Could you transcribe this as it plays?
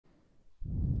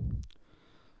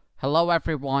Hello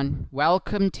everyone,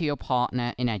 welcome to your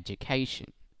partner in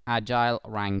education, Agile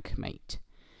Rankmate.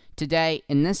 Today,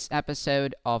 in this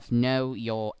episode of Know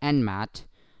Your NMAT,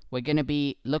 we're going to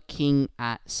be looking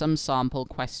at some sample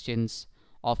questions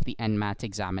of the NMAT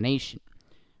examination.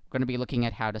 We're going to be looking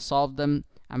at how to solve them,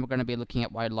 and we're going to be looking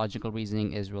at why logical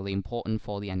reasoning is really important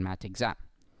for the NMAT exam.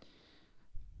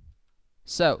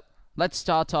 So, let's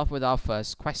start off with our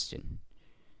first question.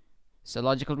 So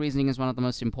logical reasoning is one of the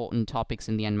most important topics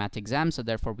in the NMAT exam, so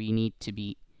therefore we need to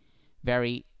be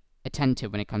very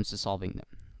attentive when it comes to solving them.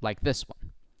 Like this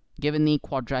one. Given the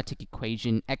quadratic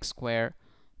equation x squared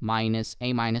minus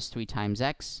a minus 3 times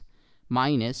x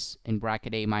minus, in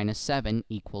bracket a minus 7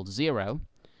 equals 0,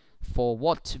 for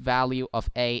what value of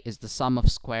a is the sum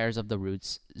of squares of the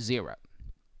roots 0?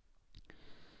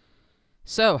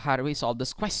 So how do we solve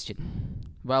this question?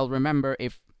 Well, remember,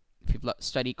 if you've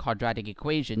studied quadratic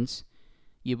equations,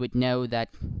 you would know that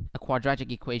a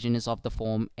quadratic equation is of the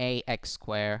form ax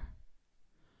squared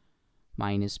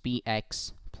minus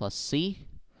bx plus c,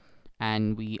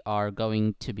 and we are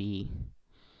going to be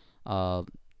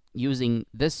using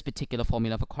this particular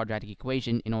formula for quadratic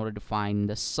equation in order to find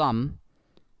the sum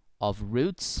of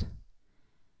roots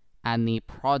and the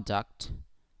product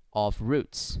of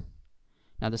roots.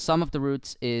 Now the sum of the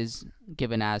roots is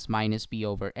given as minus b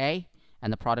over a,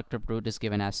 and the product of root is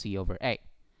given as c over a.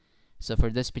 So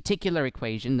for this particular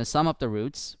equation, the sum of the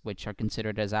roots, which are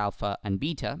considered as alpha and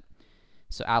beta,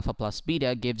 so alpha plus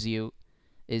beta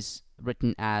is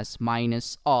written as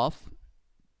minus of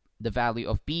the value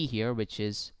of b here, which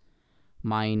is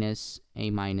minus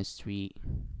a minus 3,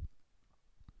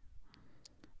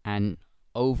 and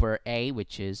over a,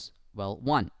 which is, well,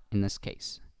 1 in this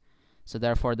case. So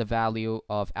therefore the value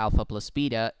of alpha plus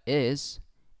beta is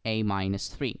a minus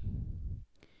 3.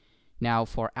 Now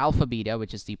for alpha beta,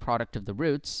 which is the product of the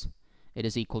roots, it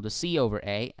is equal to c over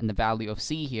a, and the value of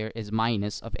c here is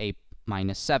minus of a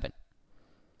minus 7.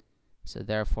 So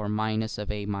therefore minus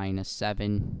of a minus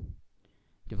 7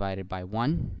 divided by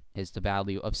 1 is the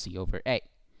value of c over a.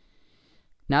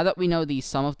 Now that we know the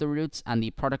sum of the roots and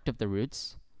the product of the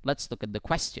roots, let's look at the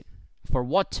question. For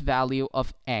what value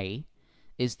of a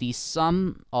is the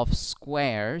sum of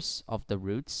squares of the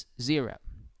roots 0?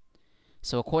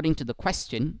 So according to the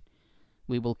question,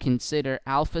 we will consider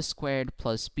alpha squared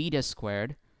plus beta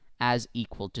squared as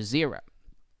equal to 0.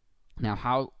 Now,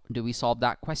 how do we solve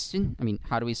that question?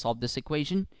 How do we solve this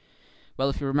equation? Well,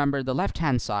 if you remember the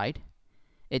left-hand side,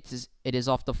 it is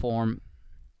of the form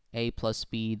a plus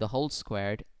b the whole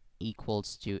squared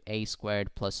equals to a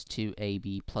squared plus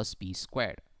 2ab plus b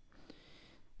squared.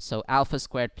 So alpha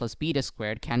squared plus beta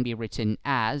squared can be written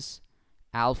as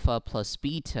alpha plus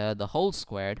beta the whole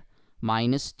squared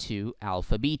minus 2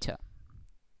 alpha beta.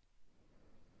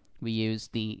 We use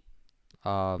the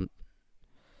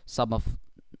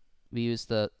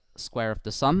square of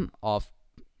the sum of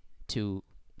two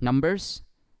numbers.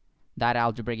 That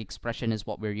algebraic expression is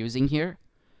what we're using here,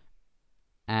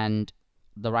 and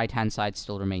the right-hand side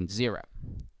still remains 0.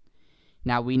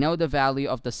 Now we know the value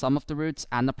of the sum of the roots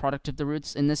and the product of the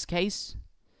roots in this case,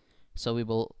 so we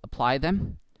will apply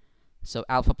them. So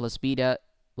alpha plus beta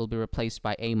will be replaced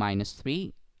by a minus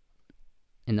 3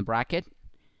 in the bracket,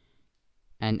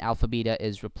 and alpha beta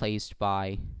is replaced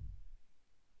by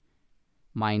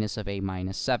minus of a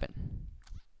minus 7.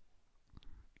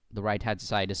 The right-hand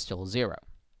side is still 0.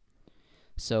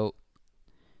 So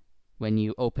when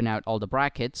you open out all the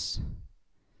brackets,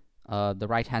 the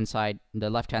left-hand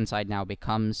side now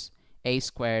becomes a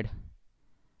squared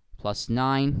plus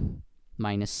 9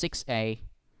 minus 6a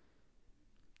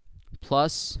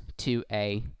plus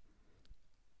 2a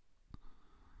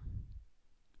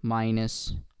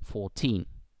minus 14.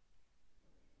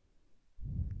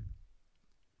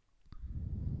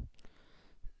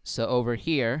 So over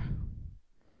here,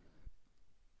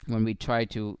 when we try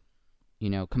to,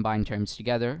 combine terms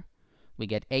together, we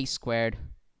get a squared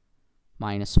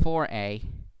minus 4a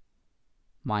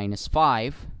minus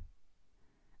 5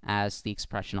 as the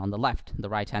expression on the left. The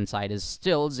right-hand side is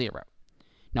still 0.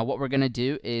 Now what we're going to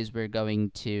do is we're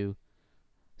going to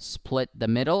split the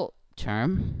middle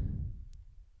term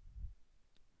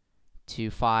to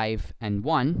 5 and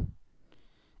 1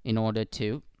 in order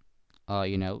to,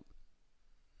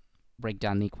 break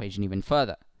down the equation even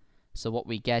further. So what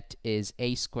we get is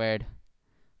a squared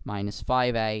minus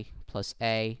 5a plus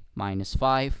a minus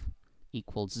 5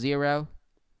 equals 0.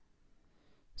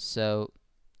 So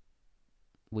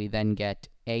we then get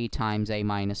a times a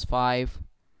minus 5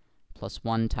 plus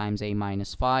 1 times a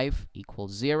minus 5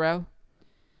 equals 0.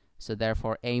 So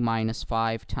therefore a minus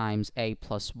 5 times a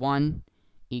plus 1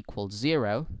 equals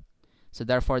 0. So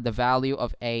therefore, the value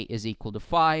of a is equal to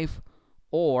 5,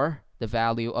 or the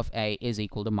value of a is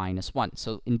equal to -1.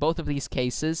 So in both of these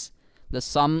cases, the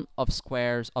sum of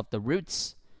squares of the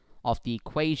roots of the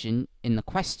equation in the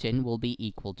question will be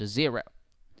equal to 0.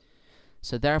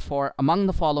 So therefore, among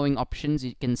the following options,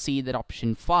 you can see that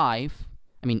option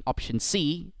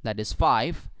C, that is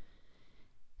 5,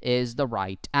 is the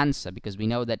right answer, because we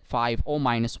know that 5 or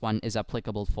 -1 is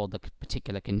applicable for the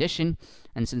particular condition,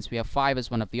 and since we have 5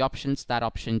 as one of the options, that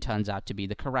option turns out to be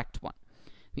the correct one.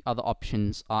 The other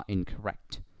options are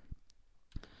incorrect.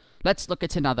 Let's look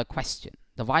at another question.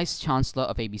 The Vice-Chancellor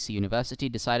of ABC University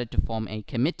decided to form a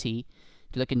committee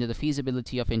to look into the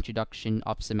feasibility of introduction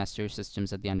of semester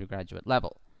systems at the undergraduate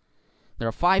level. There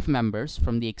are 5 members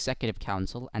from the Executive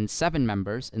Council and 7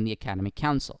 members in the Academic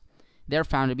Council. They are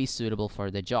found to be suitable for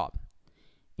the job.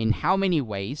 In how many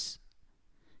ways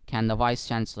can the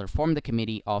Vice-Chancellor form the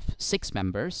committee of 6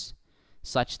 members,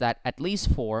 such that at least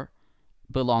 4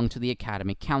 belong to the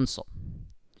Academic Council?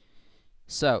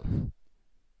 So,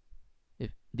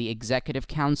 if the Executive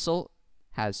Council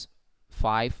has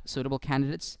 5 suitable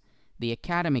candidates, the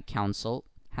Academic Council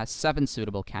has 7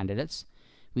 suitable candidates,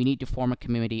 we need to form a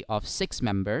committee of 6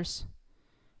 members,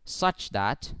 such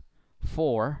that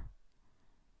 4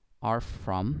 are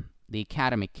from the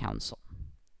Academic Council.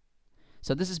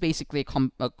 So this is basically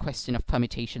a question of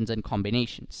permutations and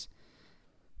combinations.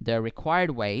 The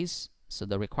required ways, so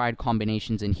the required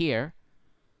combinations in here,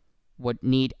 would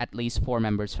need at least 4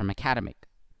 members from Academic.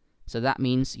 So that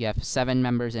means you have 7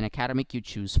 members in Academic, you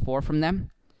choose 4 from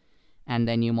them, and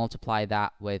then you multiply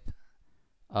that with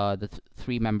the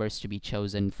 3 members to be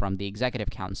chosen from the Executive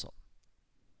Council.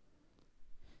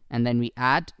 And then we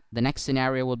add, the next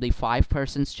scenario will be 5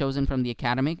 persons chosen from the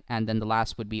Academic, and then the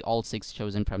last would be all 6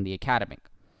 chosen from the Academic.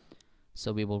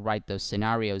 So we will write those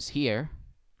scenarios here.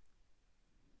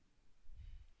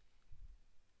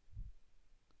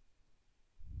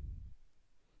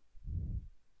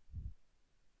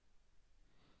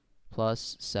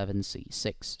 Plus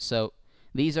 7C6. So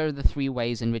these are the 3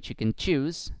 ways in which you can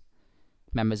choose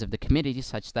members of the committee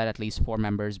such that at least 4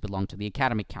 members belong to the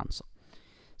Academic Council.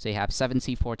 So you have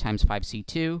 7C4 times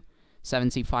 5C2,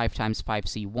 7C5 times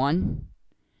 5C1,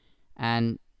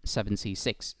 and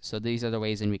 7C6. So these are the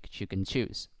ways in which you can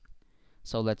choose.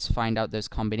 So let's find out those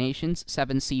combinations.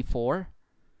 7C4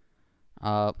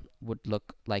 would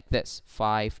look like this.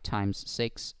 5 times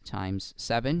 6 times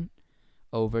 7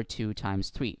 over 2 times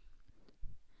 3.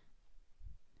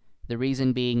 The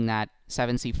reason being that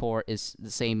 7C4 is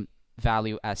the same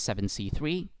value as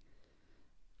 7C3.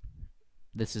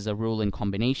 This is a rule in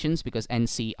combinations because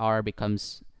NCR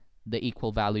becomes the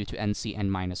equal value to NCN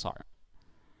minus R.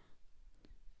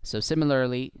 So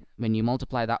similarly, when you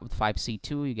multiply that with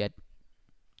 5C2, you get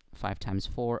 5 times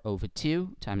 4 over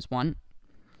 2 times 1.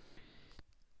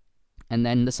 And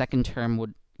then the second term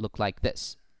would look like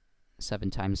this.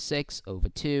 7 times 6 over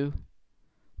 2.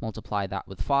 Multiply that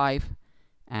with 5.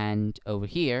 And over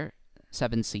here,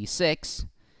 7C6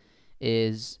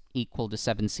 is equal to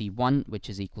 7C1, which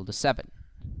is equal to 7.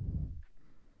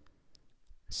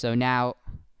 So now,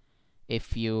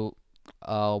 if you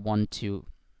want to,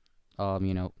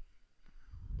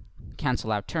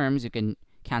 cancel out terms, you can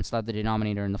cancel out the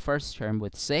denominator in the first term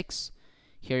with 6.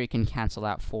 Here you can cancel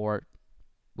out 4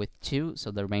 with 2, so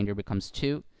the remainder becomes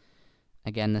 2.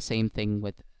 Again, the same thing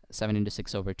with 7 into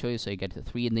 6 over 2, so you get the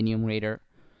 3 in the numerator,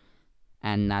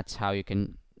 and that's how you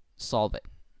can solve it.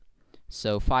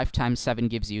 So 5 times 7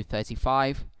 gives you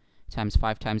 35, times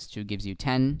 5 times 2 gives you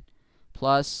 10,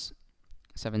 plus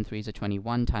 7 3s are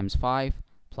 21 times 5,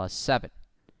 plus 7.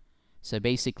 So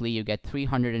basically you get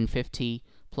 350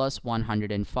 plus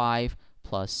 105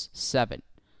 plus 7.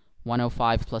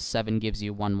 105 plus 7 gives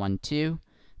you 112.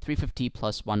 350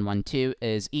 plus 112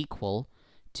 is equal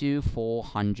to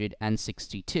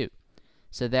 462.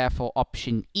 So therefore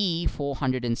option E,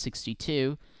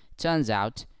 462, turns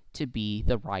out to be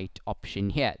the right option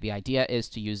here. The idea is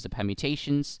to use the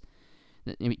permutations,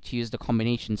 to use the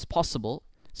combinations possible,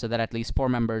 so that at least 4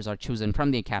 members are chosen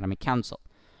from the Academic Council.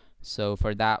 So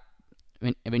for that,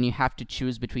 when you have to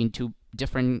choose between 2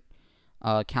 different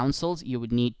councils, you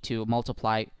would need to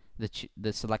multiply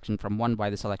the selection from one by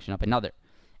the selection of another.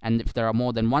 And if there are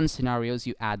more than 1 scenarios,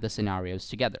 you add the scenarios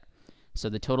together. So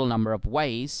the total number of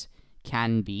ways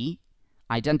can be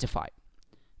identified,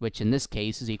 which in this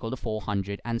case is equal to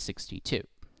 462.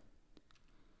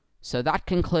 So that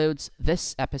concludes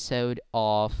this episode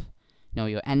of Know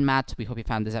Your NMAT. We hope you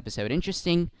found this episode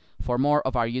interesting. For more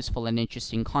of our useful and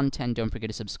interesting content, don't forget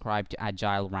to subscribe to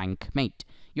Agile Rank Mate,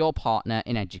 your partner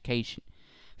in education.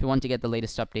 If you want to get the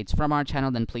latest updates from our channel,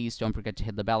 then please don't forget to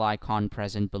hit the bell icon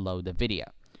present below the video.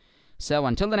 So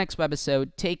until the next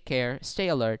webisode, take care, stay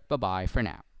alert, bye-bye for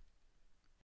now.